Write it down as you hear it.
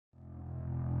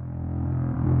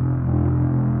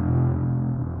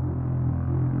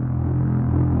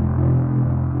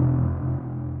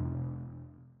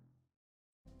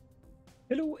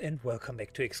and welcome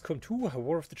back to XCOM2,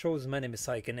 War of the Chosen. My name is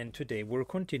Syken, and today we're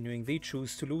continuing the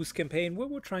Choose to Lose campaign, where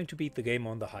we're trying to beat the game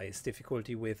on the highest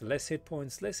difficulty with less hit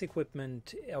points, less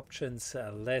equipment options,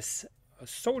 less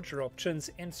soldier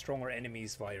options, and stronger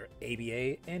enemies via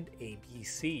ABA and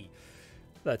ABC.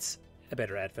 That's a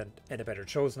better Advent and a better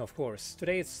Chosen, of course.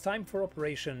 Today it's time for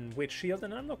Operation Windshield,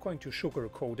 and I'm not going to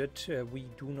sugarcoat it. We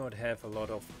do not have a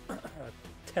lot of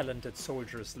talented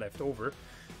soldiers left over.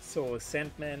 So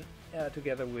Sandman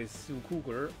together with Sue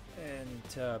Cougar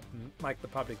and Mike the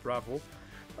Public Bravo,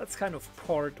 that's kind of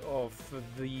part of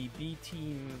the B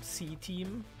team, C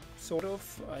team, sort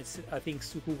of. I think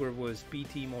Sue Cougar was B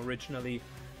team originally,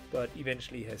 but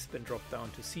eventually has been dropped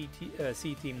down to C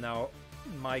team now.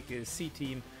 Mike is C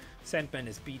team, Sandman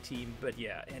is B team, but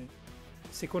yeah, and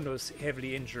Secundo's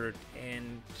heavily injured,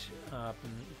 and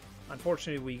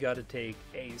unfortunately we gotta take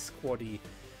a squaddy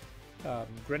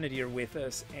Grenadier with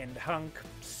us, and Hunk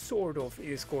sort of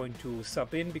is going to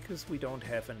sub in because we don't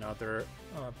have another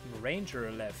Ranger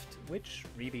left, which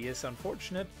really is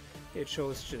unfortunate. It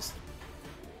shows just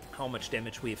how much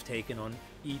damage we've taken on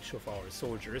each of our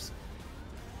soldiers.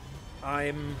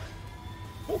 I'm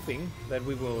hoping that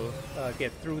we will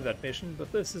get through that mission,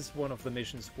 but this is one of the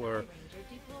missions where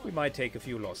we might take a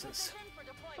few losses.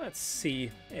 Let's see,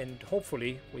 and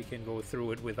hopefully we can go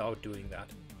through it without doing that.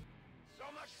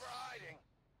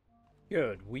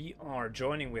 Good, we are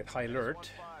joining with High Alert.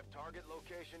 Target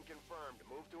location confirmed.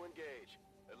 Move to engage.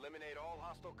 Eliminate all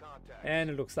hostile contacts. And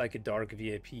it looks like a dark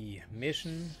VIP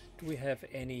mission. Do we have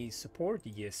any support?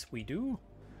 Yes, we do.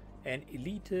 An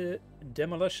elite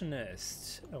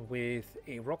demolitionist with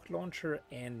a rocket launcher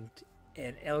and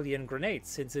an alien grenade.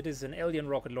 Since it is an alien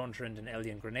rocket launcher and an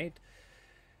alien grenade,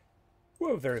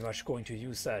 we're very much going to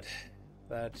use that.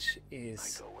 That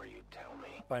is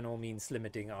by no means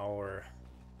limiting our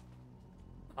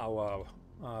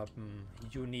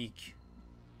unique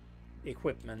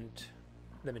equipment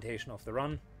limitation of the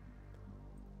run.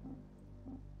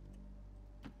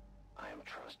 I am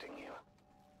trusting you.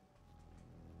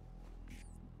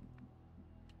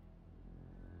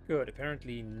 Good,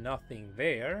 apparently nothing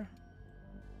there,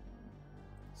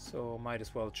 so might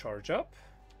as well charge up.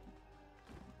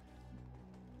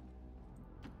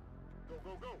 Go,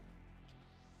 go, go!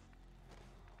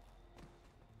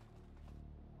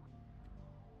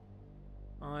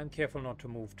 I'm careful not to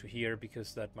move to here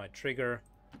because that might trigger.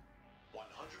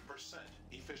 100%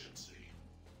 efficiency.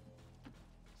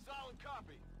 Solid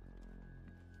copy.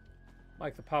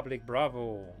 Mike the Public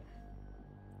Bravo.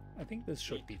 I think this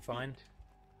should be fine.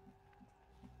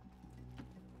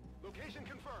 Location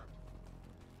confirmed.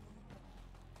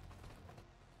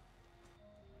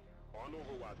 On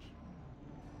Overwatch.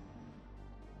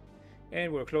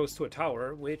 And we're close to a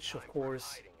tower, which of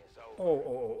course...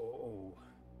 Oh.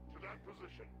 To that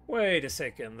position. Wait a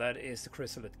second, that is the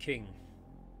Chrysalid King.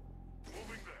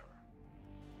 Moving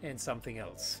there. And something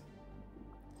else.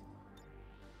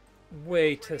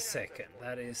 Wait a second,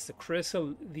 that is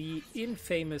the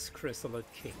infamous Chrysalid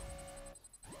King.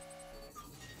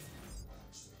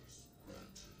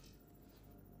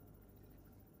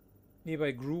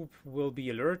 Nearby group will be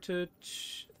alerted.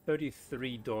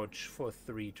 33 dodge for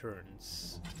 3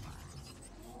 turns.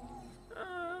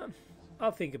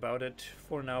 I'll think about it.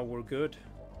 For now, we're good.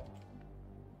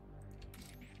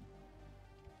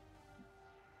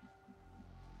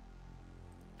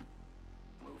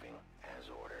 Moving as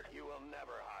ordered. You will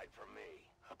never hide from me.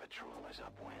 A patrol is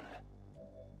upwind.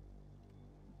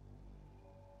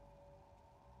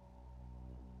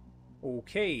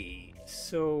 Okay,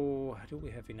 so do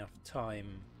we have enough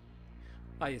time?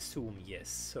 I assume yes.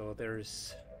 So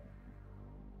there's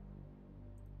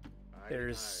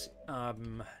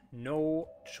no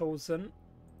Chosen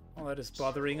that is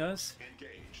bothering us.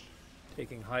 Engaged.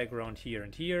 Taking high ground here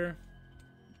and here.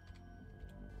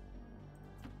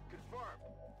 Confirmed.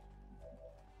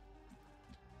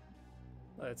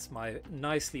 Let's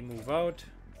nicely move out.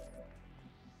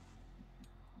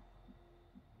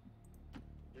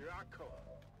 Here I come.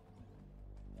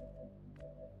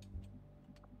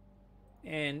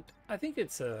 And I think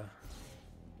it's a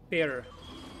fair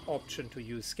option to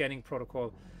use scanning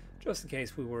protocol, just in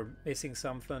case we were missing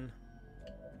something.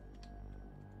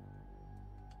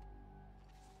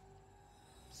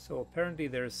 So apparently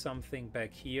there's something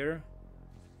back here.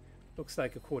 Looks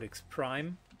like a Codex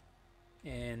Prime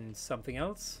and something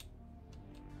else.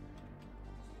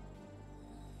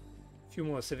 A few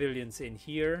more civilians in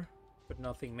here, but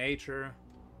nothing major.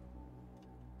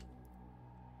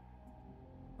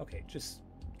 Okay, just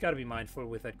gotta be mindful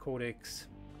with that Codex.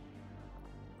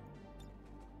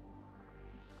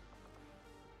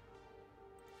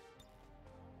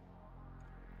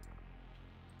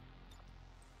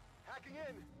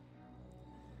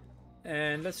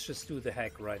 And let's just do the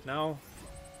hack right now.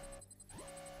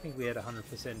 I think we had a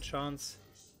 100% chance.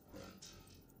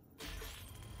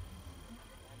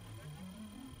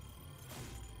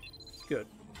 Good.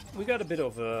 We got a bit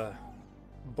of a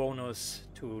bonus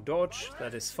to dodge.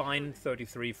 That is fine.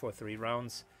 33 for 3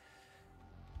 rounds.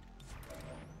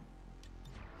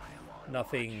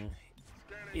 Nothing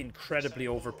incredibly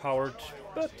overpowered,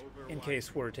 but in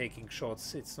case we're taking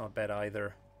shots, it's not bad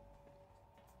either.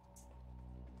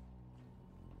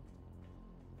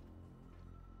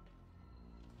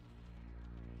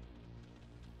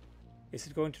 Is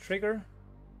it going to trigger?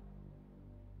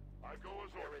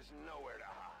 There is nowhere to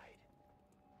hide.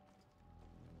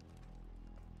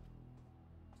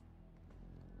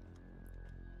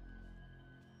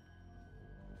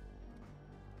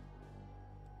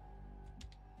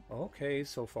 Okay,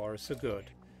 so far so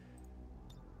good.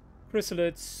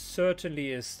 Chrysalid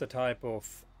certainly is the type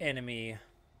of enemy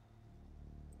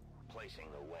Placing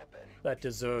the weapon. that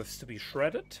deserves to be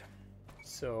shredded.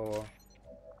 So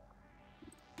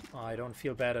I don't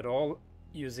feel bad at all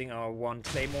using our 1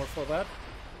 claymore for that.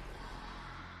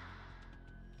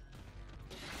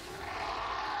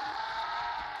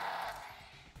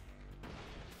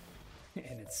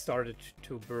 And it started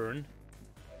to burn.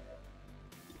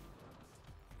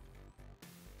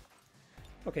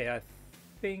 Okay, I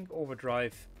think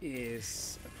overdrive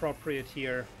is appropriate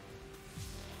here.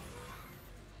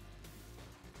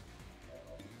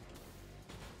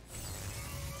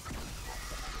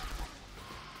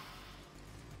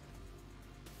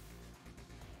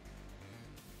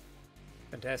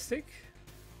 Fantastic.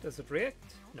 Does it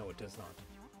react? No, it does not.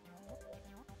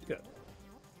 Good.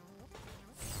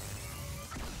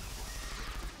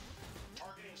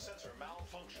 Targeting sensor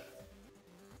malfunction.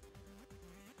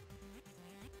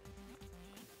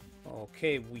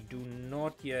 Okay, we do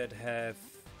not yet have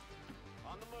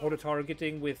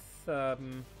auto-targeting with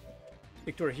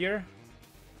Victor here.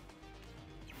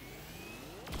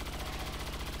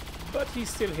 But he's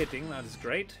still hitting, that is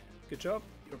great. Good job,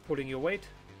 you're pulling your weight.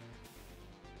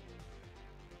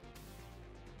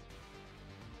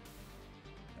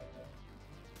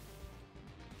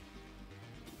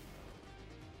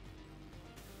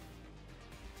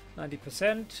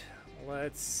 %.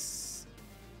 Let's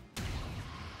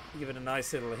give it a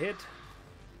nice little hit.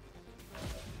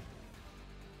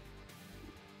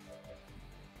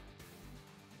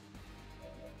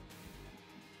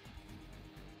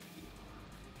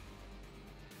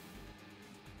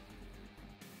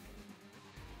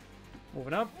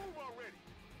 Moving up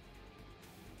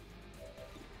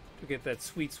to get that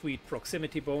sweet, sweet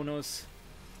proximity bonus.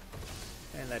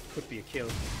 And that could be a kill.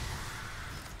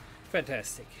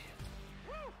 Fantastic.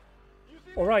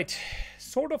 Alright,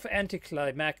 sort of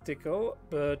anticlimactical,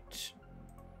 but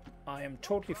I am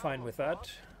totally fine with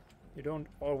that. You don't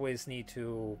always need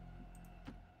to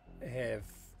have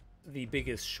the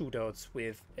biggest shootouts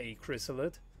with a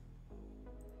chrysalid.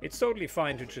 It's totally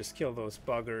fine to just kill those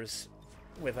buggers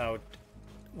without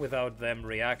them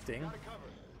reacting.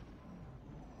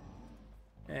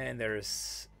 And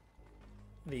there's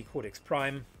the Codex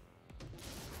Prime.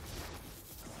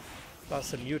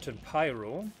 Plus a mutant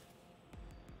pyro.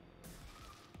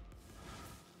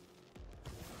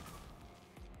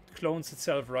 Clones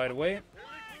itself right away.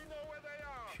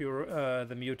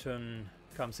 The mutant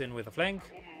comes in with a flank.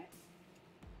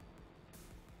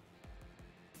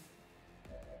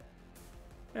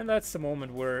 And that's the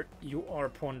moment where you are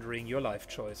pondering your life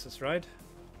choices, right?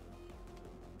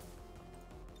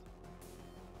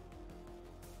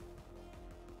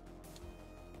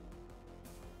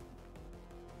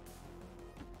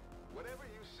 Whatever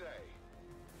you say.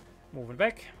 Moving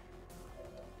back.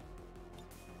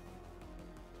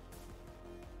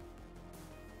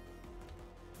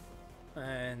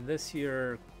 And this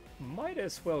here might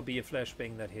as well be a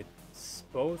flashbang that hits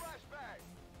both.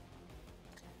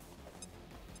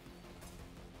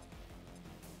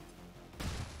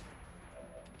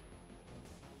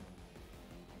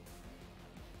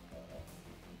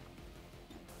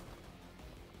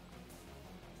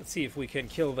 Let's see if we can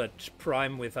kill that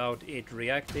prime without it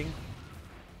reacting.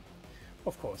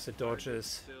 Of course, it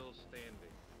dodges. Still standing.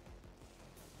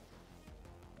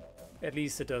 At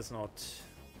least it does not.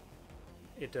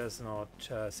 It does not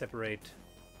separate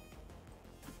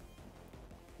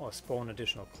or spawn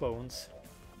additional clones.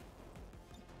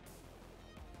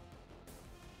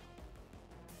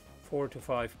 4 to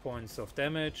 5 points of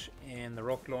damage, and the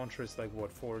rock launcher is like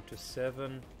what, 4 to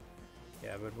 7.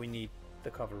 Yeah, but we need the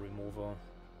cover removal.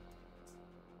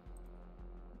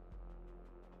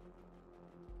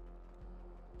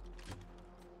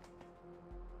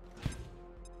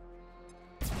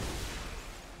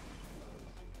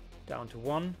 Down to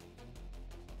 1.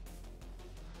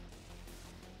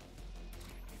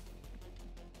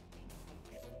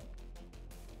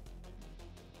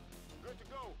 Good to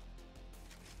go.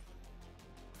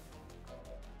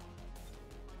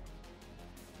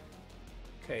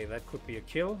 Okay, that could be a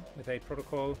kill with a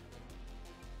protocol.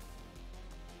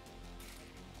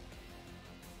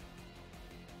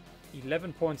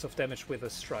 $11 points of damage with a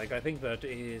strike. I think that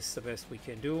is the best we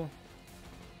can do.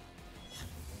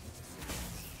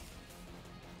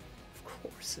 Of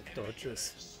course it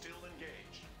dodges. Still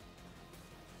engaged.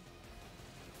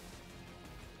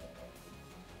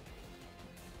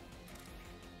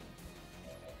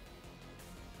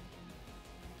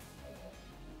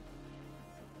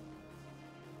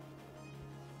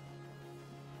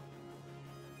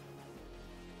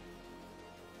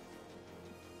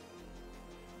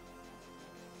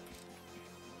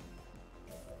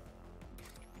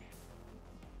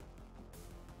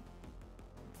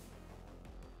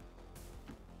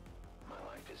 My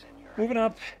life is in your Moving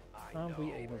up. I Are we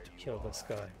know able where to you kill this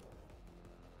guy?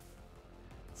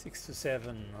 6 to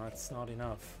 7. That's not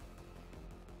enough.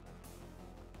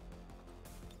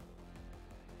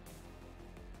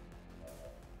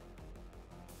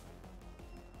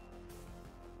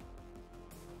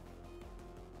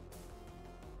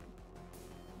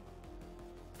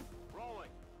 Rolling.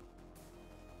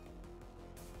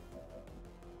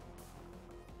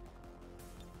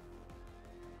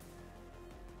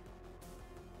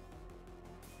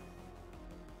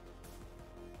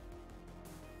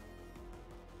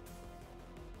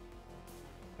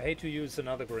 I hate to use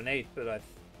another grenade, but I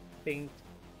think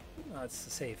that's the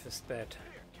safest bet.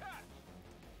 Here, catch.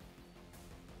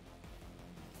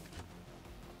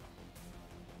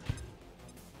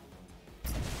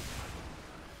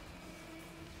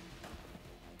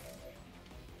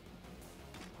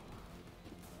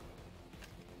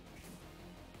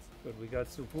 But we got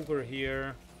Zukuger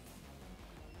here.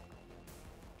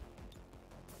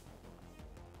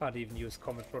 Can't even use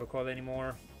Comet Protocol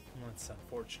anymore. That's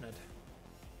unfortunate.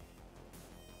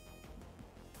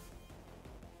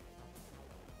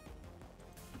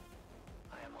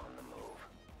 I am on the move.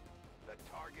 The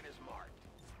target is marked.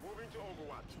 Moving to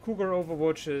Overwatch. Cougar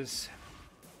overwatches.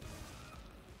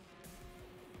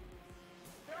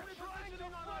 They're trying to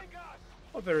flank us.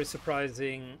 Not very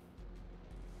surprising.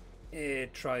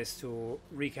 It tries to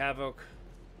wreak havoc.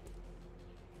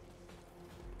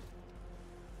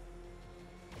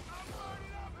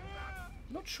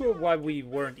 Not sure why we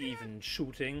weren't even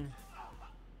shooting.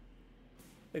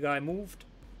 The guy moved,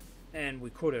 and we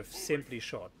could have simply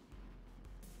shot.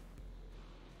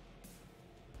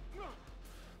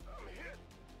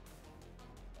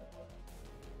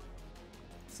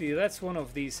 See, that's one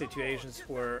of these situations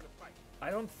where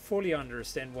I don't fully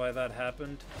understand why that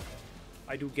happened.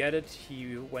 I do get it,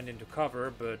 he went into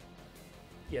cover, but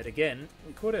yet again,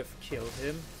 we could have killed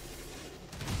him.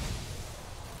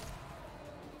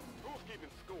 Who's keeping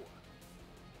score?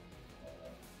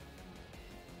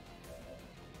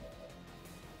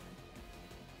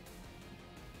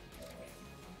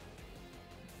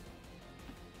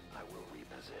 I will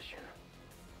reposition.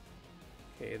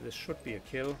 Okay, this should be a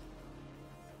kill.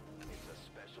 It's a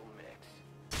special mix.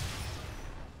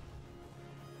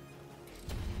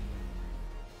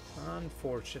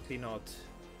 Unfortunately not.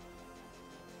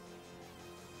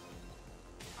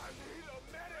 I need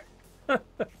a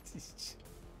medic.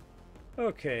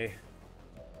 Okay.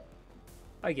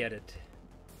 I get it.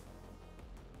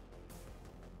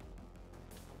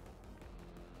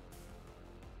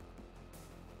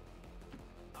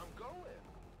 I'm going.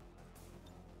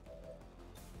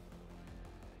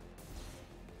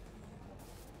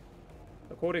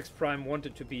 The Codex Prime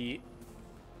wanted to be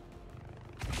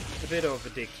a bit of a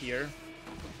dick here.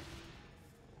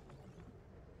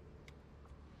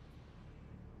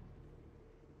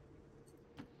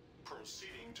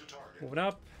 Proceeding to target. Moving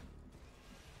up.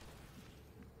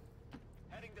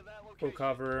 Heading to that Full location.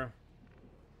 cover.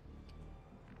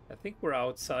 I think we're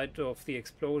outside of the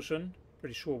explosion.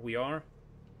 Pretty sure we are.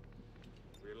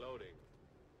 Reloading.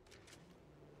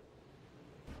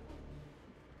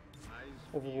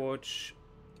 Overwatch.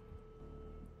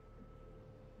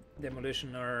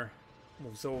 Demolitioner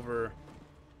moves over.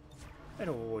 And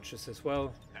overwatches as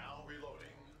well. Now reloading.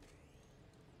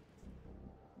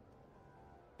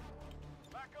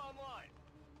 Back online.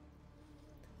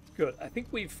 Good. I think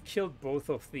we've killed both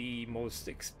of the most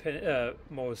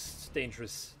most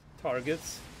dangerous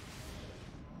targets.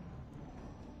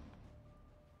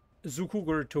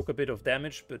 Zukuger took a bit of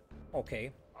damage, but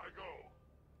okay. I go.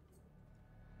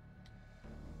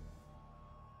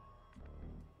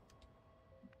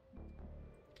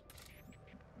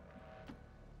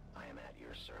 I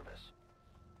service.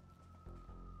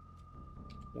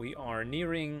 We are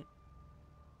nearing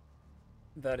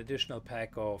that additional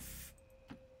pack of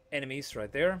enemies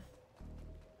right there.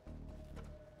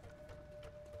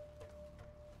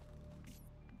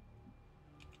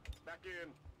 Back in.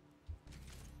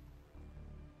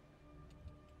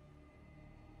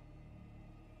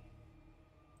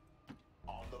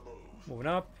 On the move. Moving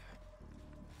up.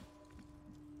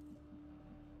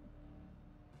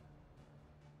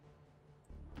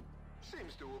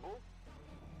 Seems doable.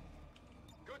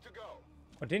 Good to go.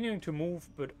 Continuing to move,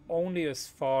 but only as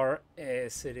far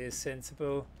as it is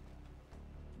sensible.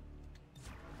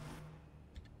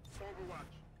 Overwatch.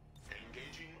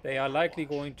 Engaging. They are likely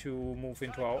going to move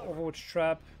into our Overwatch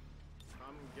trap,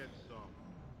 Come get some.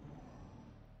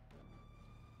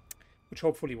 which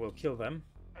hopefully will kill them.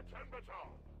 Attend baton.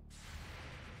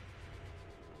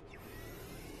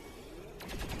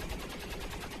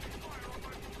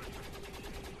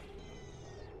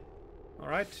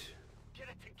 Alright. Get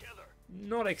it together.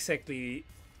 Not exactly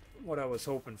what I was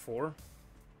hoping for.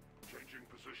 Changing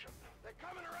position. They're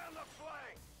coming around the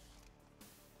flank.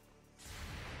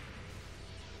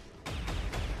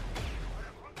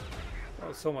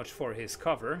 Well, so much for his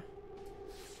cover.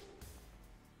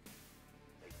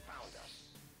 They found us.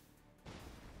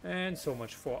 And so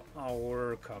much for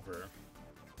our cover.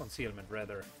 Concealment,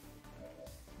 rather.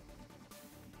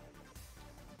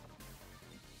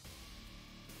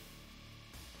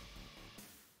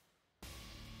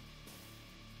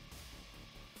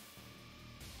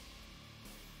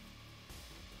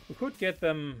 We could get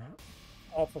them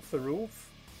off of the roof.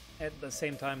 At the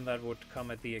same time, that would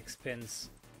come at the expense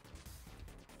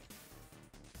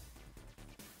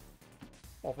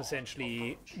of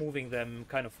essentially moving them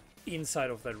kind of inside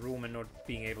of that room and not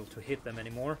being able to hit them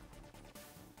anymore.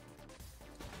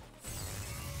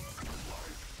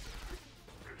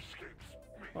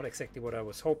 Not exactly what I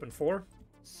was hoping for,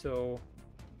 so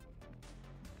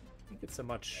I think it's a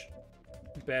much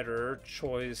better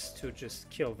choice to just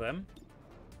kill them.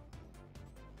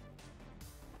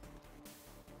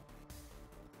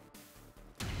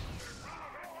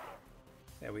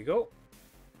 There we go.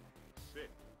 Sit.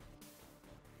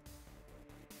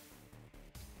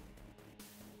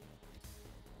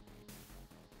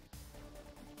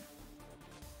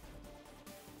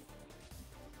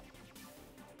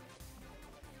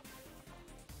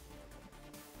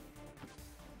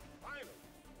 Finally.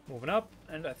 Moving up,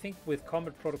 and I think with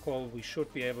combat protocol we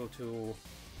should be able to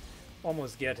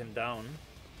almost get him down.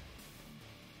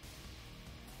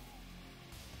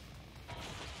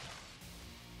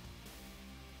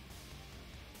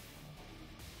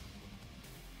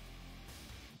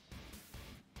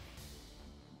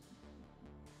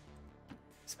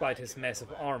 Despite his massive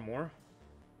armor.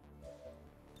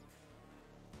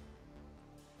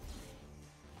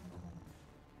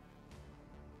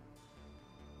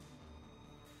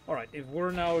 Alright, if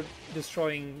we're now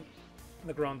destroying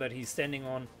the ground that he's standing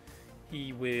on,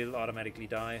 he will automatically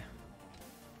die.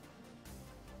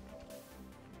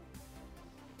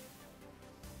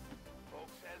 Folk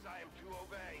says I am to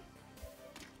obey.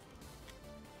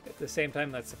 At the same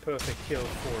time, that's a perfect kill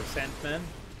for Sandman.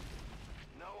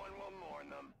 No one will mourn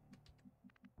them.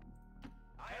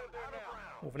 I am out of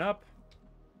round. Moving up.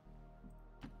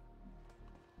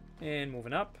 And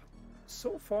moving up.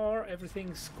 So far,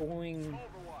 everything's going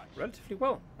Overwatch. relatively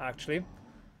well, actually.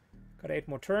 Got 8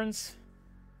 more turns.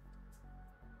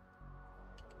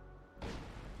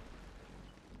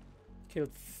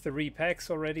 Killed 3 packs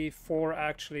already, 4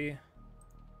 actually,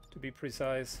 to be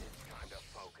precise. Time to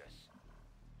focus.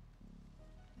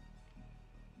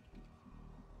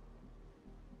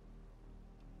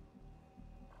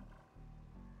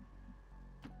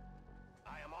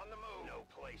 I am on the move. No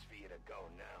place for you to go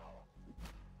now.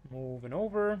 Moving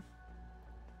over.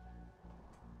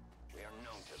 We are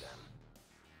known to them.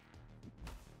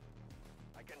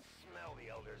 I can smell the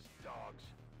Elder's dogs.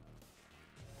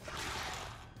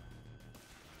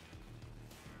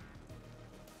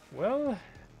 Well,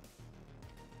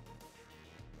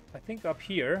 I think up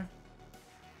here.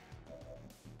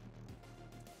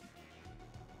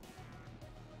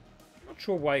 Not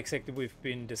sure why exactly we've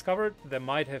been discovered. There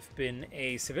might have been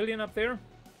a civilian up there.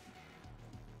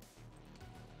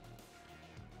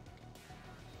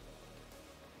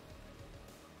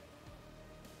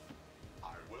 I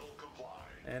will comply.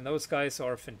 And those guys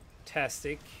are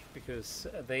fantastic because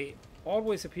they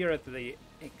always appear at the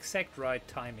exact right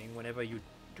timing whenever you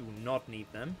do not need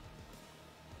them.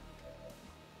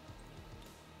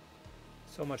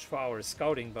 So much for our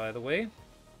scouting, by the way.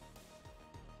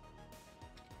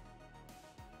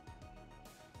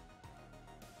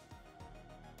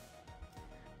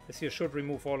 This here should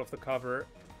remove all of the cover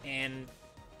and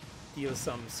deal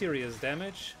some serious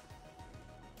damage.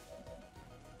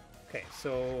 Okay,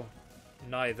 so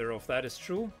neither of that is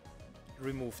true. It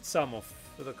removed some of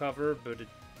the cover, but it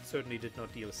certainly did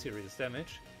not deal serious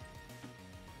damage.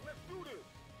 Let's do this.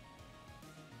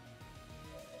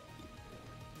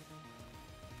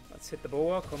 Let's hit the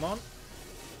boa, come on.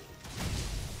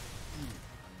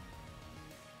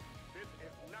 This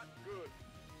is not good.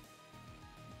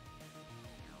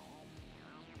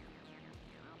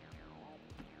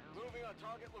 Moving on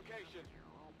target location.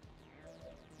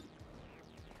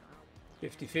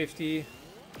 50-50.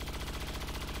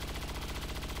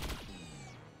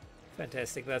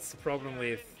 Fantastic, that's the problem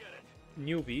with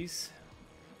newbies.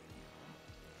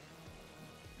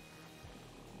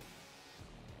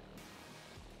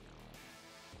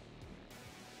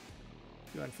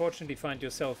 You unfortunately find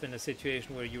yourself in a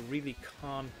situation where you really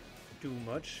can't do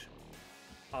much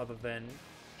other than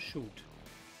shoot.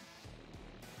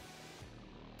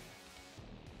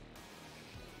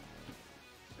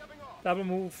 Stepping off. Double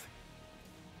move.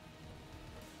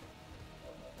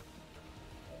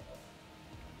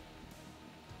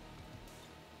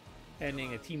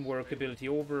 Handing a teamwork ability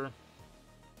over.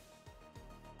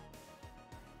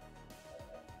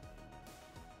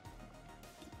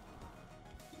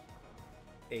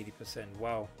 %,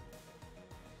 wow.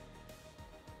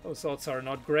 Those odds are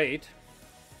not great.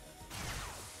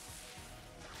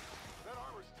 That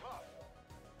armor's tough.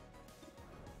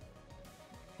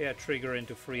 Hair trigger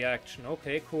into free action.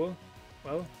 Okay, cool.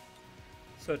 Well,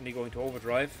 certainly going to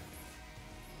overdrive.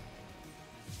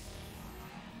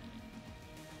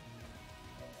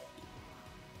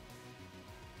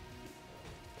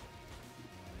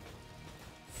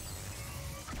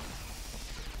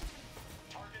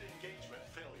 Target engagement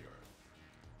failure.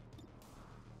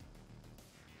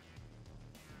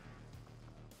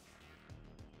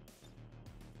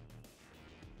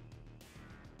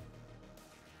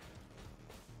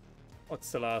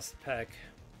 What's the last pack?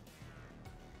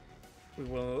 We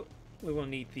will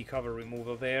need the cover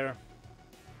removal there.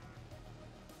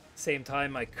 Same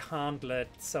time, I can't let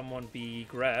someone be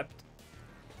grabbed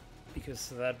because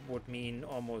that would mean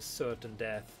almost certain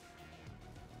death.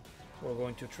 We're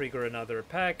going to trigger another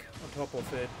pack on top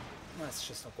of it. That's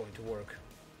just not going to work.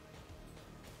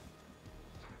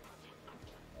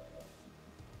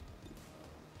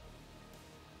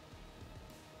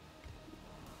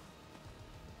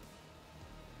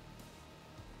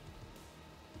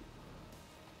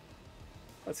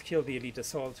 Let's kill the elite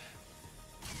assault.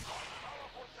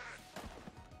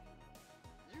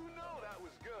 You know that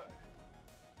was good.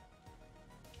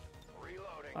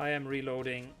 Reloading. I am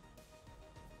reloading.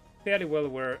 Fairly well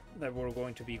aware that we're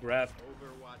going to be grabbed.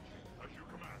 Overwatch. As you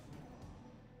command.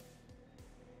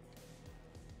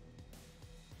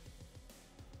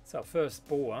 It's our first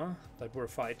boa that we're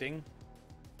fighting.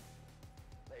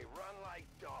 They run like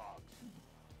dogs.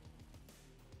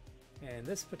 And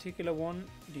this particular one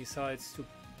decides to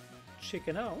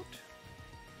chicken out.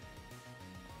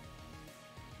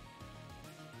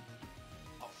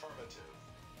 Affirmative.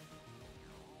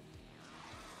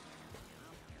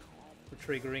 We're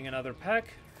triggering another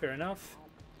pack. Fair enough.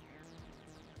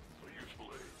 Please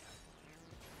believe.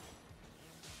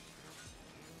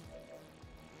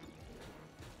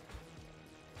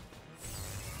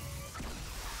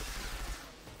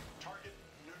 Target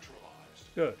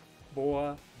neutralized. Good.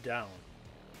 Boa down.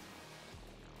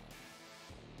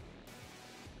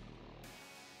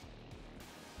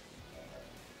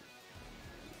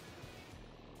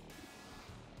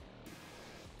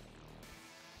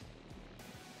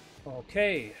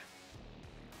 Okay.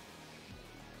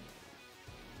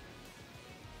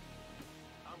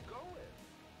 I'm going.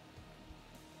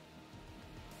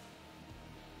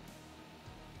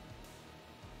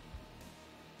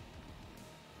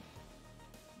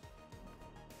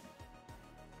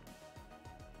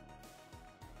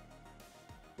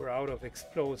 We're out of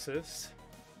explosives.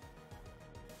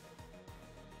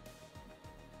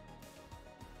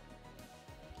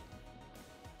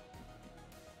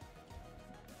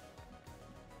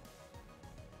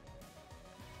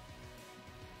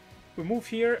 We move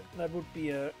here, that would be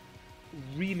a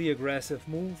really aggressive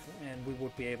move and we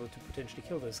would be able to potentially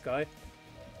kill this guy.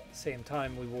 Same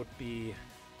time we would be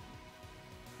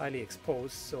highly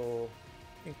exposed, so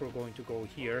I think we're going to go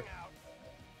here.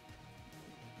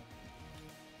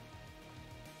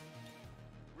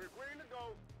 We're clearing to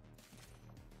go.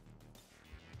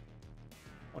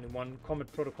 Only one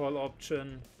combat protocol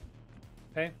option.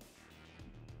 Okay.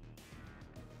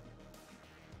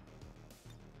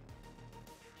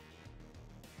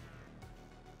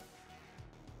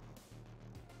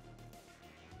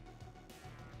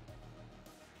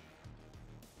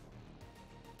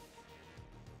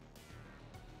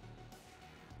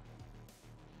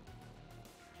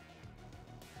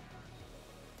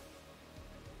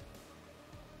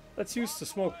 Let's use the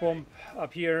smoke bomb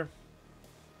up here.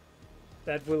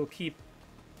 That will keep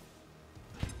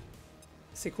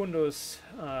Secundus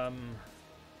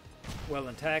well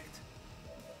intact.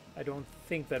 I don't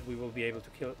think that we will be able to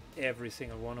kill every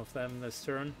single one of them this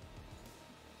turn.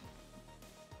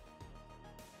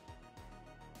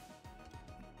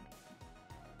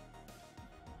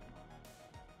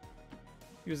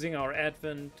 Using our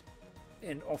advent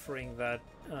and offering that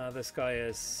this guy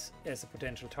as a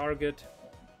potential target.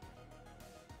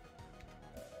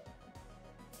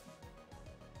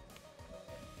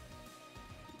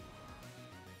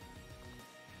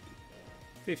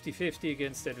 $50-50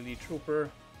 against that elite trooper.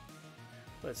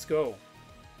 Let's go.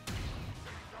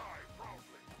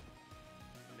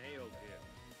 Nailed here.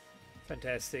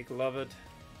 Fantastic, love it.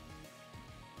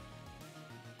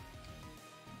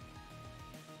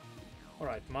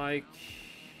 Alright, Mike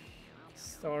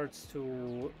starts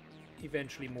to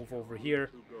eventually move over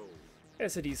here.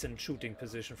 Has a decent shooting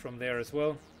position from there as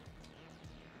well.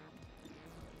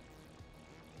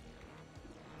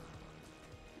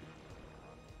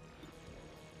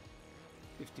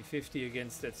 $50-50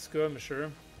 against that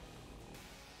Skirmisher.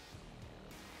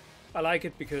 I like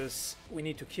it because we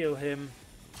need to kill him.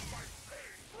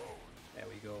 There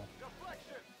we go.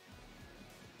 Deflection.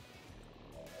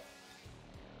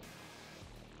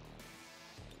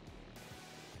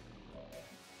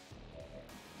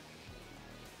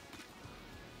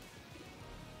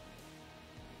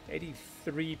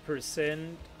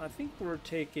 83%. I think we're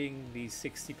taking the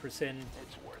 60%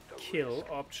 kill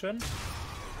option.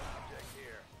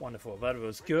 Wonderful, that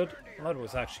was good. That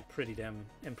was actually pretty damn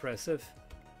impressive.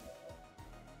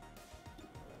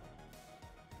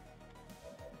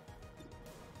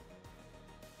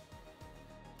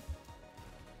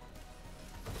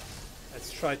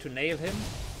 Let's try to nail him.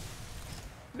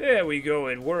 There we go,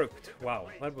 it worked. Wow,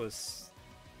 that was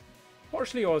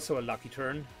partially also a lucky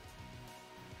turn.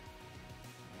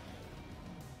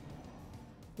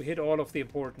 We hit all of the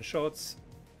important shots.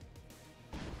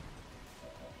 We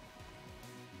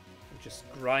just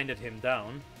grinded him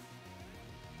down.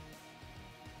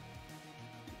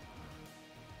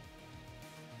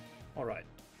 Alright,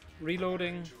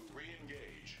 reloading.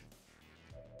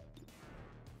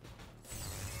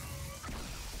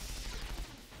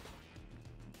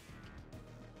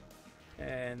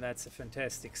 And that's a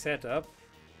fantastic setup.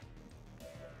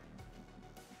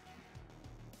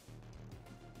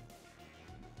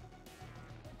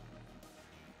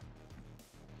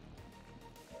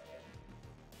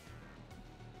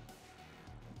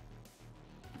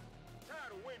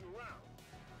 Tired of waiting around.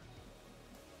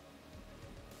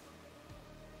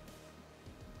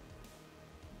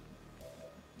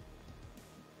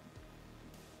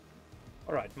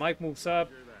 Alright, Mike moves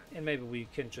up. And maybe we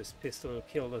can just pistol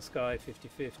kill this guy,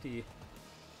 50-50.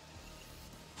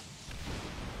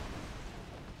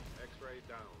 X-ray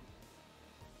down.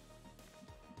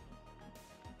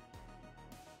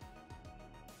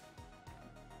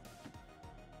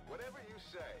 Whatever you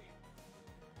say.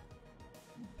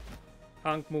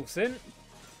 Hunk moves in.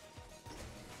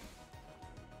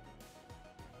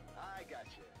 I got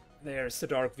you. There's the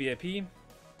Dark VIP. You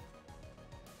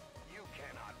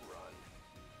cannot run.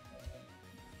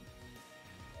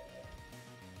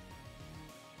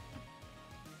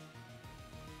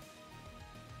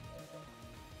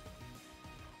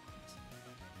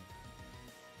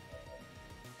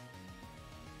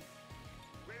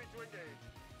 Ready to engage.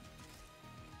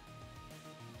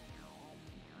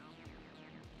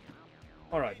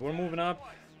 Alright, we're moving up.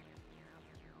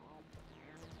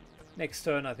 Next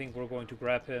turn, I think we're going to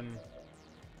grab him.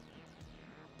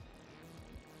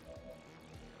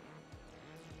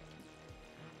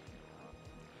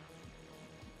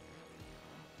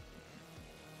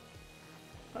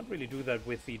 Can't really do that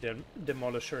with the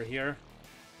Demolisher here.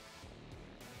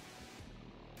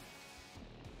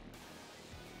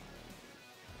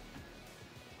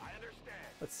 I understand.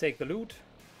 Let's take the loot.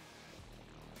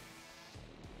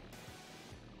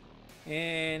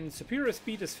 And superior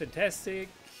speed is fantastic.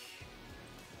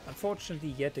 Unfortunately,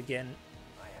 yet again,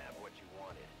 I have what you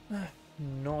wanted.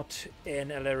 not an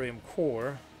Alarium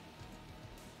core,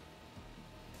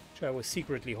 which I was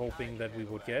secretly hoping that we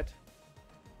would get.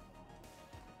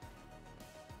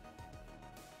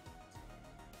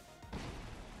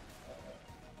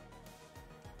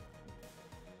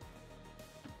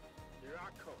 Here I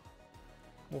come.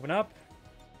 Moving up,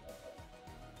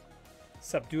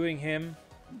 subduing him,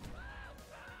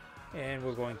 and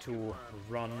we're going to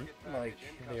run like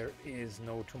there is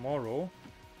no tomorrow.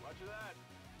 Watch that.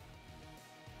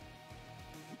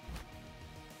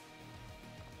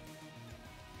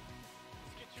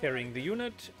 Carrying the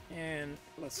unit, and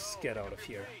let's get out of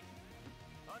here.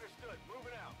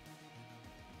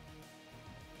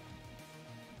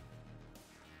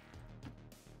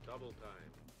 Double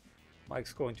time.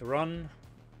 Mike's going to run.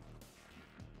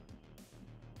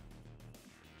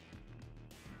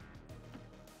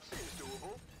 Seems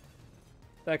doable.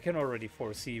 I can already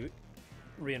foresee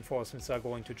reinforcements are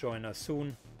going to join us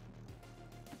soon.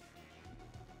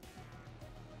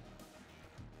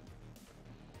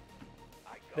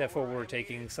 Therefore we're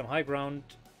taking some high ground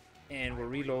and we're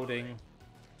reloading.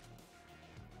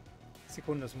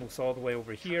 Secundus moves all the way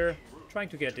over here, trying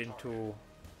to get into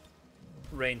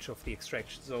range of the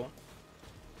extraction zone.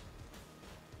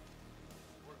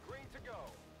 We're green to go.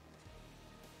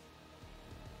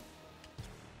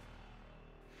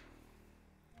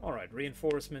 Alright,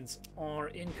 reinforcements are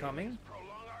incoming. Prolong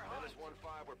our hunt. Menace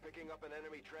 1-5, we're picking up an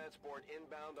enemy transport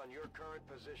inbound on your current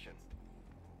position.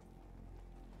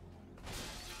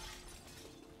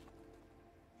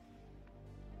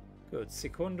 Good.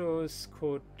 Secundus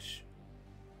could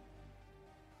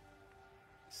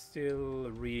still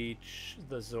reach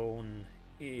the zone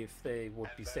if they would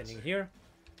be standing here.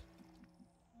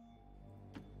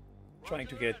 Trying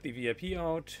to get the VIP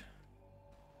out.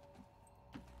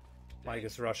 Mike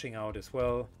is rushing out as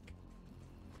well.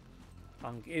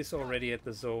 Punk is already at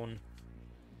the zone.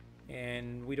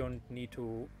 And we don't need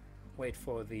to wait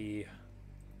for the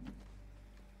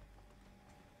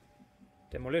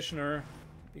Demolitioner,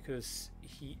 because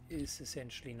he is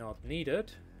essentially not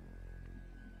needed.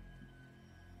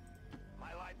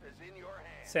 My life is in your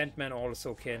hands. Sandman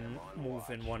also can move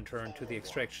in one turn to the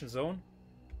extraction zone.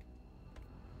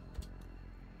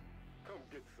 Come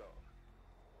get some.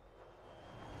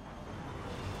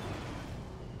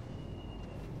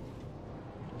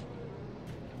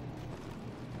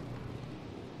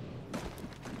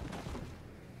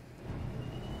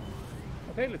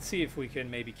 Okay, let's see if we can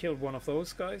maybe kill one of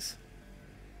those guys.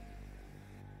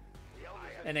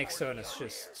 And Extern is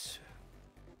just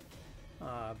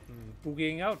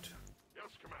boogieing out.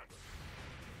 Yes, Commander.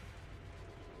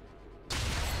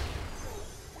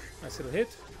 Nice little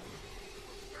hit.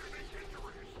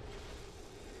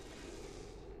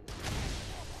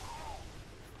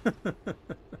 How many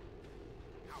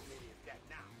is that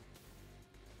now?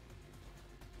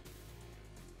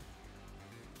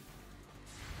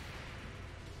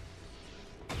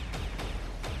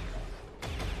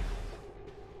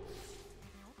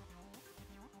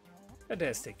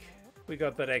 Fantastic. We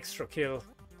got that extra kill.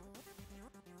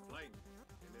 Flank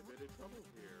in a bit of trouble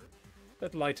here.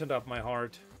 That lightened up my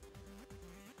heart.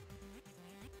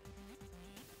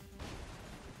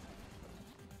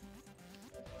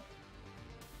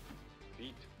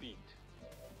 Beat.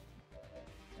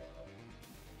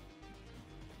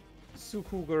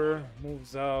 Sukuger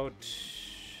moves out,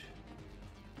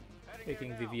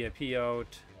 taking the VIP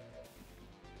out.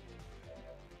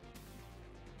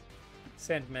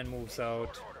 Sandman moves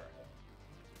out.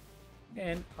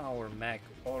 And our mech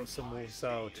also moves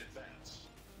out.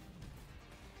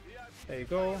 There you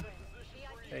go.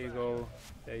 There you go.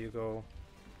 There you go.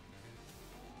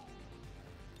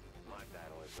 My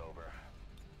battle is over.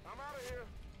 I'm out of here.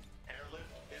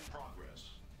 Airlift in progress.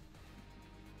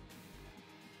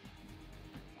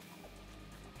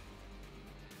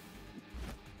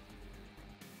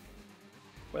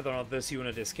 Whether or not this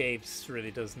unit escapes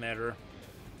really doesn't matter.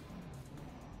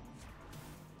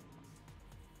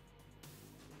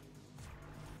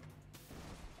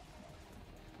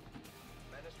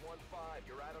 Menace 1-5,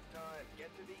 you're out of time.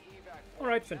 Get to the evac point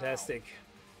Alright, now. fantastic.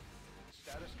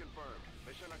 Status confirmed.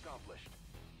 Mission accomplished.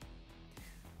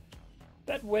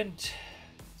 That went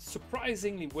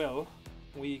surprisingly well.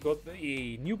 We got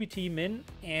the newbie team in,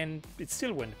 and it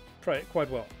still went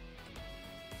quite well.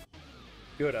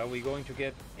 Good, are we going to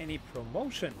get any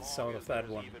promotions out of that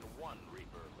one? Even one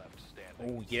Reaper left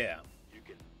standing. Oh yeah. You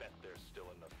can bet they're still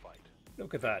in the fight.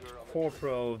 Look at that.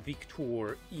 Corporal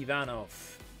Viktor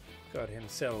Ivanov got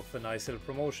himself a nice little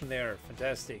promotion there.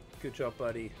 Fantastic. Good job,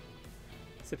 buddy.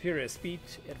 Superior speed,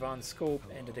 advanced scope,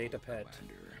 and a data pad.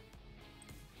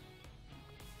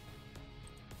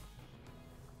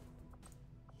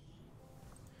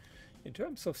 In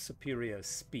terms of superior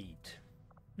speed,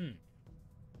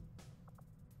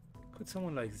 could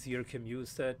someone like Syken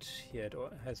use that? Yeah, it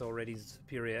has already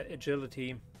superior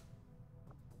agility.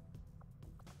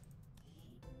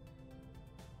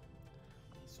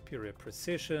 Superior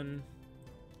precision.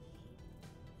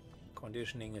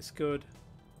 Conditioning is good.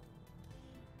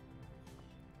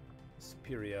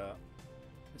 Superior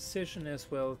precision as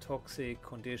well. Toxic,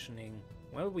 conditioning.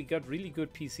 Well, we got really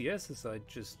good PCSs, I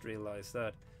just realized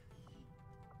that.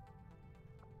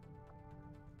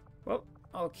 Well,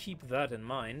 I'll keep that in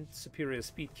mind. Superior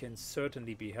speed can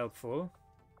certainly be helpful.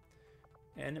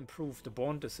 And improved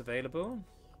bond is available.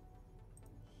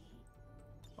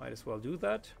 Might as well do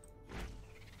that.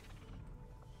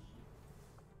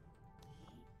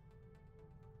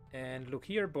 And look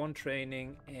here, bond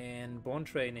training and bond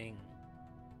training.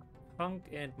 Hunk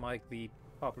and Mike the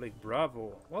Public,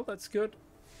 bravo. Well, that's good.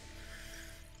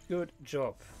 Good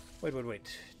job.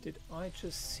 Wait. Did I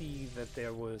just see that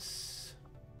there was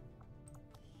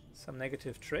some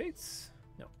negative traits?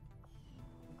 No.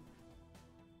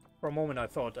 For a moment I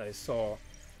thought I saw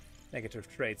negative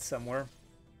traits somewhere.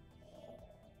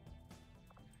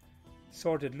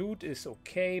 Sorted loot is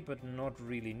okay, but not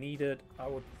really needed. I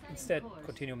would instead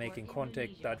continue making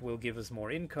contact. That will give us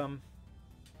more income.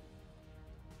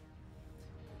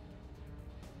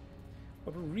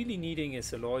 What we're really needing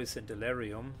is alloys and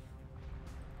delirium.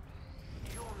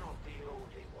 You're not the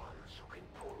only ones who can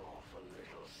pull off a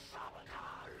little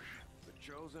sabotage. The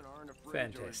Chosen aren't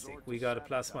afraid to Fantastic. resort We to got a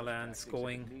plasma sabotage lance tactics if it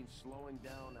going. means slowing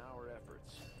down our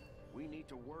efforts. We need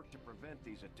to work to prevent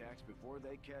these attacks before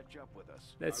they catch up with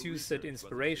us. Let's use that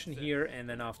inspiration here, and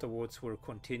then afterwards we're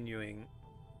continuing.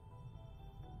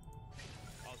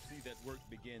 I'll see that work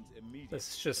begins immediately.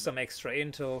 This is just some extra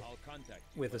intel I'll contact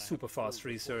you with when a I super have full fast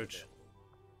report research.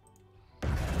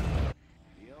 available.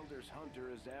 The Elder's Hunter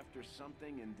is after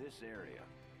something in this area.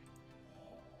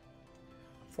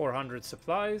 400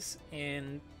 supplies,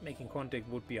 and making contact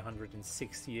would be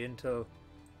 160 intel.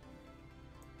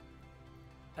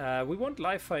 We want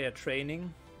live fire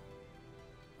training.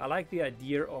 I like the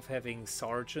idea of having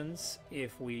sergeants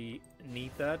if we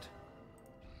need that.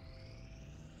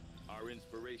 Our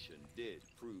inspiration did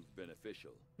prove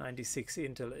beneficial. 96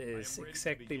 intel is ready to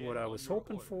exactly what begin I on was your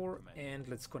hoping order, for, Commander. and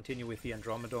let's continue with the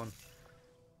Andromedon.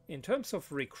 In terms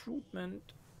of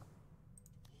recruitment,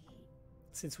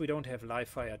 since we don't have live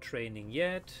fire training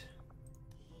yet,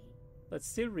 let's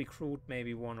still recruit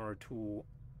maybe 1 or 2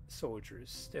 soldiers.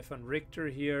 Stefan Richter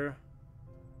here.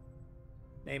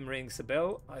 Name rings a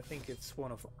bell. I think it's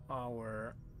one of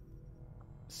our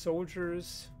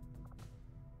soldiers.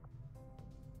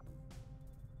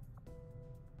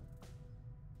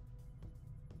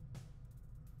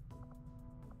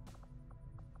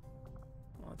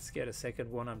 Let's get a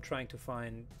second one. I'm trying to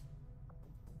find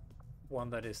one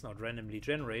that is not randomly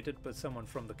generated, but someone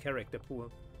from the character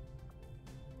pool.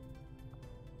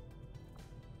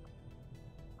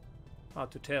 Hard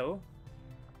to tell.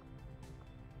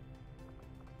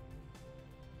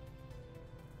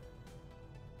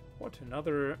 What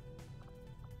another...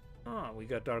 Ah, we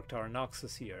got Dark Tar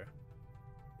Noxus here.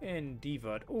 And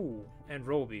Divad. Oh, and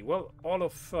Roby. Well, all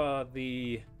of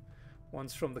the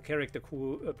ones from the character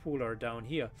pool are down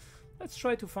here. Let's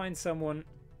try to find someone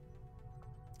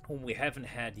whom we haven't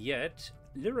had yet.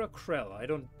 Lyra Krell. I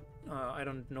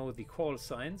don't know the call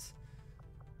signs.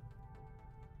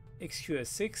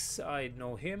 XQS6, I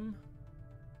know him.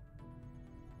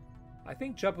 I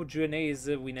think Jabu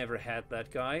Juanese, we never had that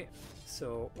guy.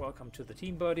 So, welcome to the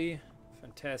team, buddy.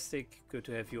 Fantastic. Good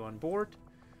to have you on board.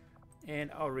 And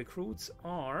our recruits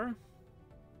are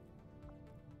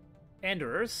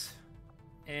Anders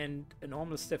and a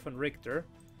normal Stefan Richter.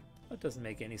 That doesn't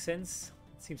make any sense.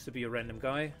 It seems to be a random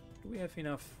guy. Do we have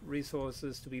enough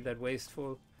resources to be that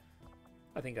wasteful?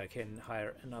 I think I can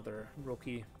hire another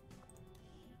rookie.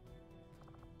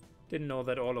 Didn't know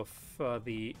that all of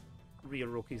the real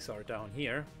rookies are down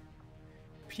here.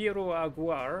 Piero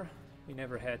Aguar, we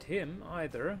never had him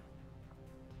either.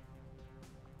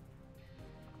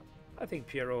 I think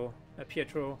Pietro,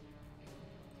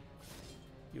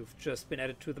 you've just been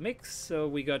added to the mix. So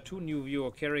we got 2 new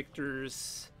viewer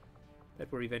characters that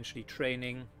we're eventually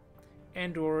training.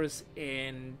 Andors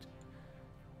and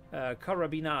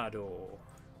Carabinado.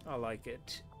 I like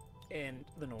it. And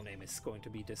the no-name is going to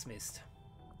be dismissed.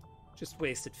 Just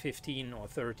wasted 15 or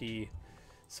 30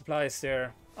 supplies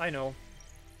there. I know,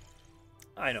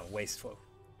 wasteful.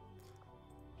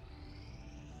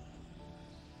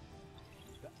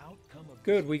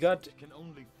 Good, we got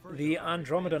the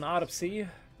Andromedon Autopsy,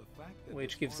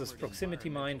 which gives us proximity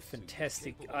mine.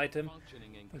 Fantastic item.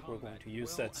 I think we're going to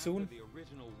use that soon. The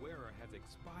original wearer has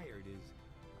expired is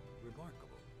remarkable.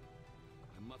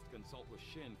 I must consult with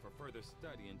Shin for further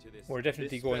study into this. We're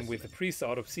definitely going with the Priest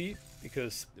Autopsy,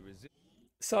 because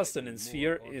sustenance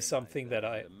sphere is something that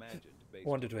I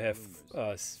wanted to have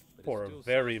for a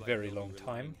very, very long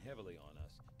time.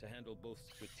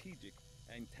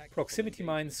 Proximity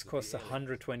mines cost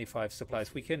 125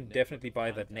 supplies. We can definitely buy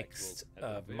that next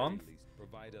month,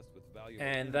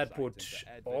 and that would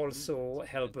also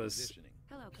help us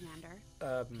Hello,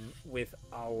 Commander. with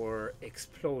our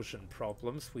explosion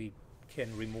problems. We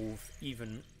can remove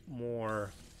even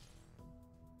more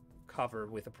cover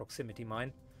with a proximity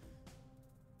mine.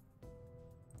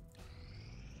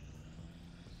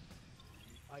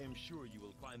 I am sure you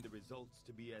will find the results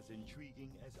to be as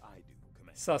intriguing as I do,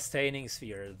 Commander. Sustaining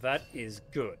sphere, that is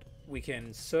good. We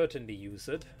can certainly use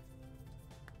it.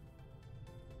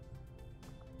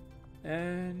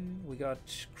 And we got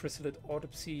Chrysalid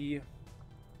Autopsy,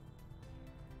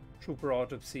 Trooper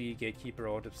Autopsy, Gatekeeper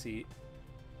Autopsy.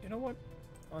 You know what?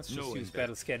 Let's just use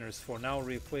battle scanners for now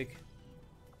real quick.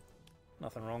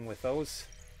 Nothing wrong with those.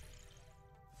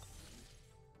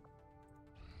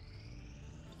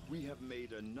 We have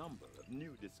made a number of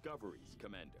new discoveries,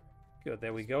 Commander. Good,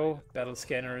 there we go. Battle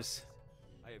scanners.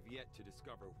 I have yet to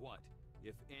discover what,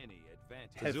 if any,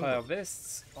 advantage. Hellfire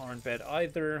vests aren't bad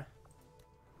either.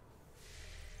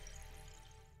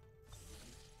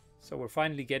 So we're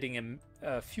finally getting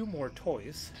a few more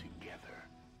toys. Together,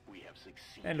 we have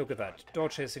succeeded. And look at that.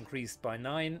 Dodge has increased by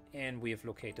 9 and we have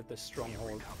located the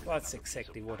stronghold. That's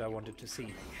exactly what I wanted to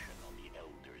see.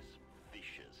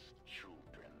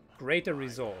 Greater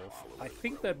resolve. I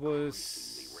think that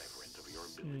was...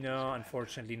 No,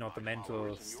 unfortunately not the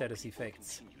mental status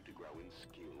effects.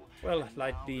 Well,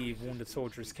 lightly wounded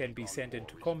soldiers can be sent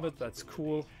into combat, that's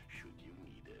cool.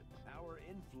 Our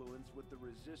influence with the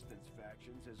resistance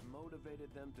factions has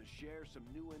motivated them to share some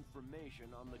new information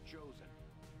on the Chosen.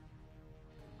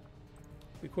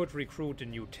 We could recruit a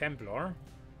new Templar.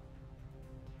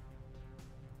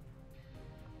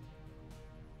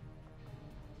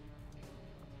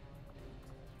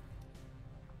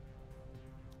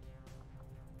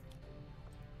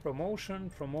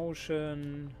 Promotion,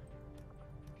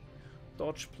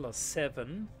 dodge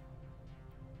 +7.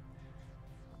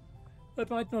 That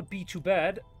might not be too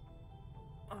bad.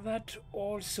 That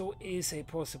also is a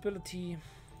possibility.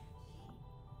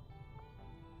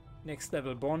 Next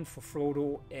level bond for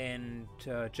Frodo and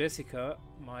Jessica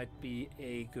might be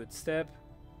a good step.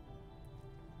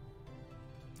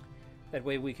 That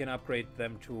way we can upgrade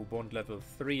them to bond level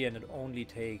 3 and it only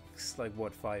takes like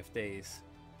what, 5 days.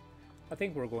 I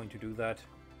think we're going to do that.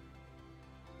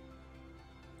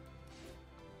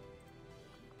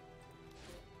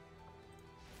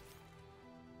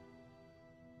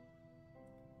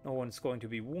 No one's going to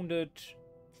be wounded,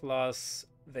 plus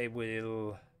they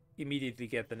will immediately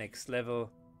get the next level.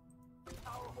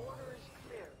 Our order is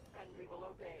clear, and we will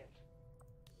obey it.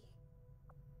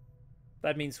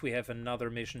 That means we have another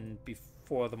mission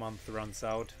before the month runs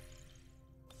out.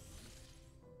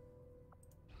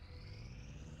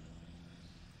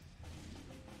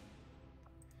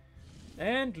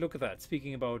 And look at that,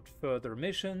 speaking about further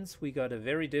missions, we got a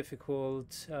very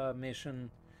difficult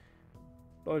mission.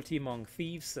 Loyalty among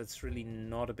thieves, that's really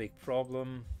not a big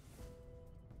problem.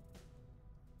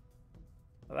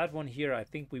 That one here I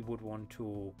think we would want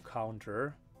to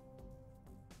counter.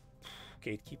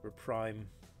 Gatekeeper Prime.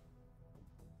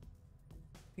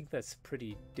 I think that's a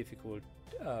pretty difficult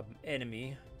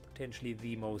enemy, potentially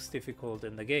the most difficult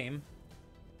in the game.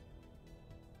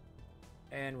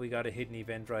 And we got a hidden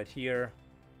event right here.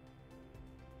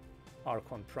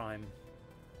 Archon Prime.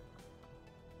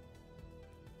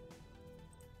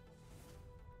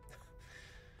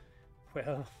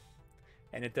 Well,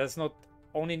 and it does not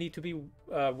only need to be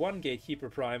one Gatekeeper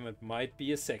Prime, it might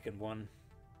be a second one.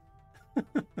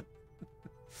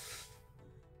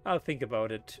 I'll think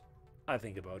about it. I'll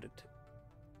think about it.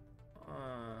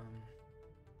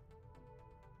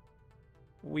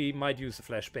 We might use a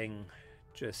flashbang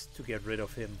just to get rid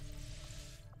of him.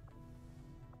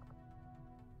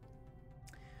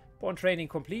 Bond training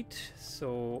complete,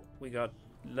 so we got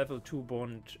level 2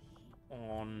 bond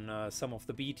on some of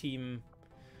the B team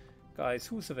guys.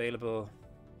 Who's available?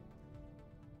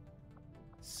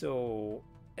 So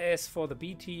as for the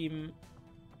B team,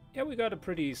 yeah, we got a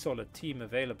pretty solid team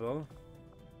available.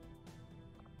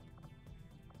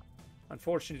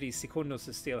 Unfortunately, Secundus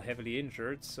is still heavily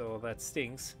injured, so that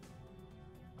stinks.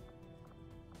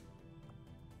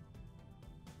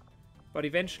 But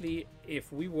eventually,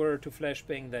 if we were to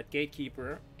flashbang that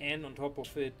Gatekeeper and on top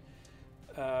of it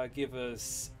give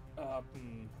us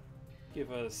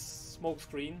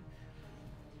Smokescreen,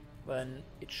 then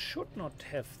it should not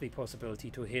have the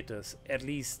possibility to hit us, at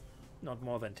least not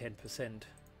more than 10%.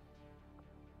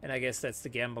 And I guess that's the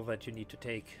gamble that you need to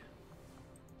take.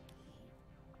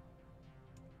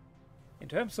 In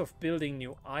terms of building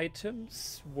new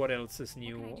items, what else is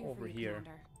new over here?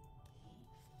 Commander?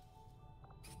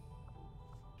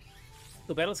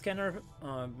 The battle scanner,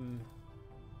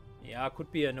 yeah,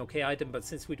 could be an okay item, but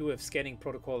since we do have scanning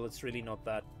protocol, it's really not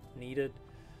that needed.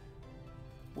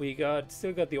 We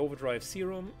still got the overdrive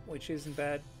serum, which isn't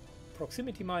bad.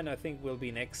 Proximity mine, I think, will be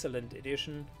an excellent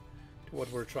addition to what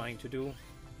we're trying to do.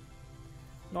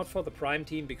 Not for the Prime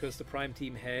team, because the Prime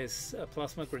team has a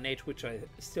plasma grenade, which I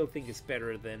still think is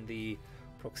better than the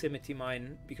proximity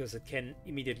mine because it can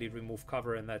immediately remove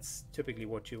cover, and that's typically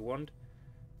what you want.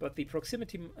 But the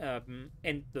proximity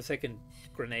and the second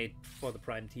grenade for the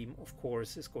prime team, of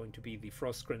course, is going to be the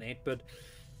frost grenade, but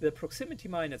the proximity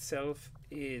mine itself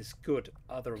is good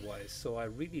otherwise, so I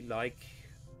really like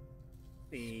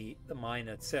the mine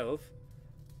itself.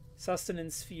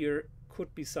 Sustenance sphere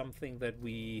could be something that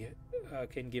we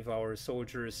can give our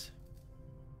soldiers.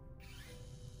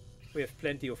 We have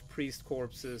plenty of priest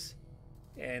corpses,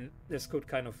 and this could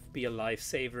kind of be a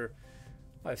lifesaver.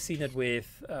 I've seen it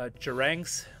with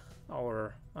Jarangs,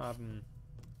 our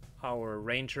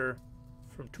ranger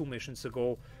from 2 missions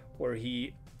ago, where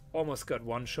he almost got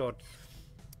one shot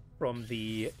from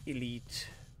the elite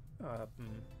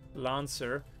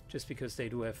Lancer, just because they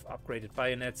do have upgraded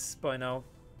bayonets by now,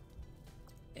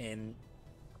 and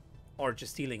are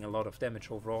just dealing a lot of damage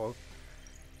overall.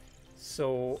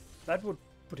 So that would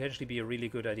potentially be a really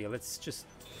good idea. Let's just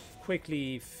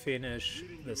quickly finish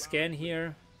the scan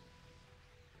here.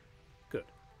 Good.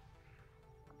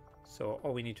 So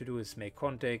all we need to do is make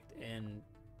contact, and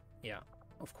yeah,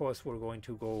 of course we're going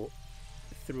to go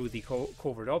through the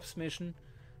covert ops mission.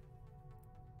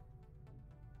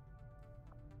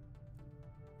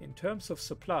 In terms of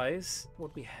supplies,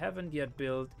 what we haven't yet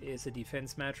built is a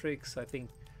defense matrix. I think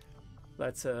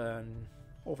that's an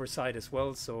oversight as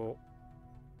well, so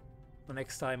the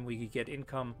next time we get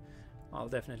income, I'll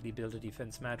definitely build a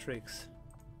defense matrix.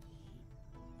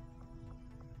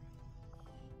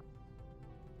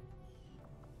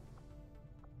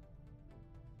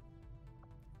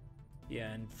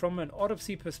 Yeah, and from an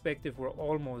autopsy perspective, we're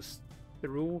almost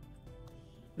through.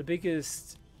 The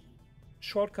biggest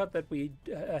shortcut that we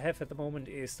have at the moment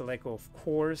is the lack of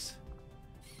cores.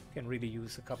 Can really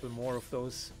use a couple more of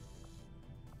those.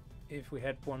 If we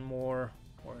had one more,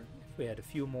 or if we had a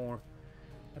few more,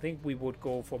 I think we would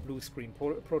go for Bluescreen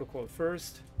protocol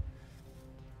first,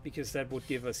 because that would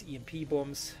give us EMP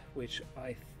bombs, which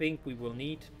I think we will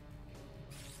need.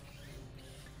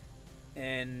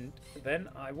 And then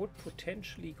I would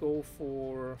potentially go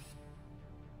for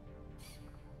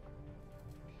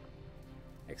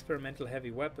experimental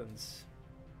heavy weapons,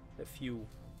 a few,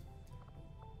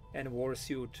 and a war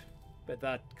suit, but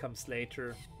that comes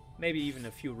later. Maybe even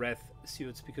a few Wrath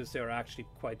suits, because they're actually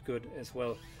quite good as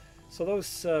well. So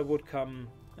those would come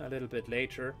a little bit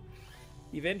later.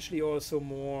 Eventually also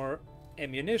more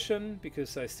ammunition,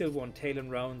 because I still want Talon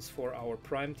rounds for our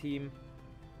prime team.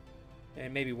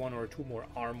 And maybe 1 or 2 more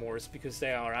armors, because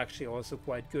they are actually also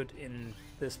quite good in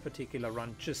this particular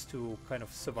run, just to kind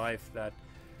of survive that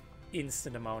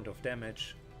instant amount of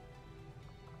damage.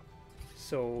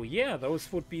 So yeah,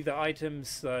 those would be the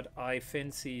items that I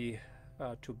fancy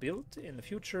to build in the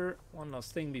future. One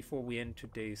last thing before we end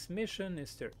today's mission: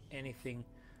 is there anything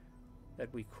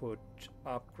that we could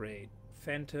upgrade?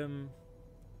 Phantom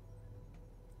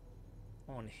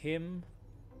on him?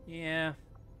 Yeah,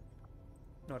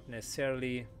 not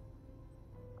necessarily.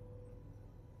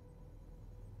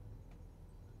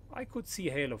 I could see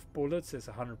Hail of Bullets as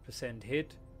a 100%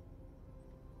 hit.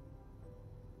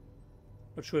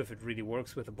 Not sure if it really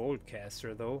works with a bolt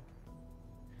caster though.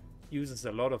 Uses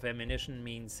a lot of ammunition,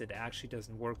 means it actually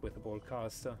doesn't work with a bolt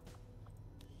caster.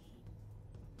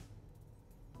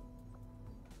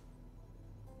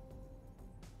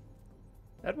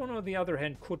 That one, on the other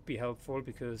hand, could be helpful,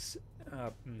 because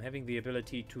having the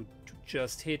ability to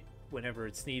just hit whenever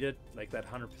it's needed, like that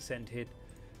 100% hit,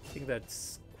 I think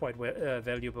that's quite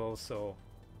valuable, so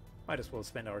might as well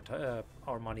spend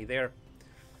our money there.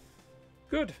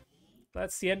 Good.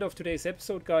 That's the end of today's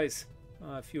episode, guys.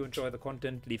 If you enjoy the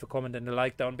content, leave a comment and a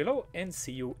like down below, and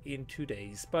see you in 2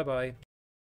 days. Bye bye.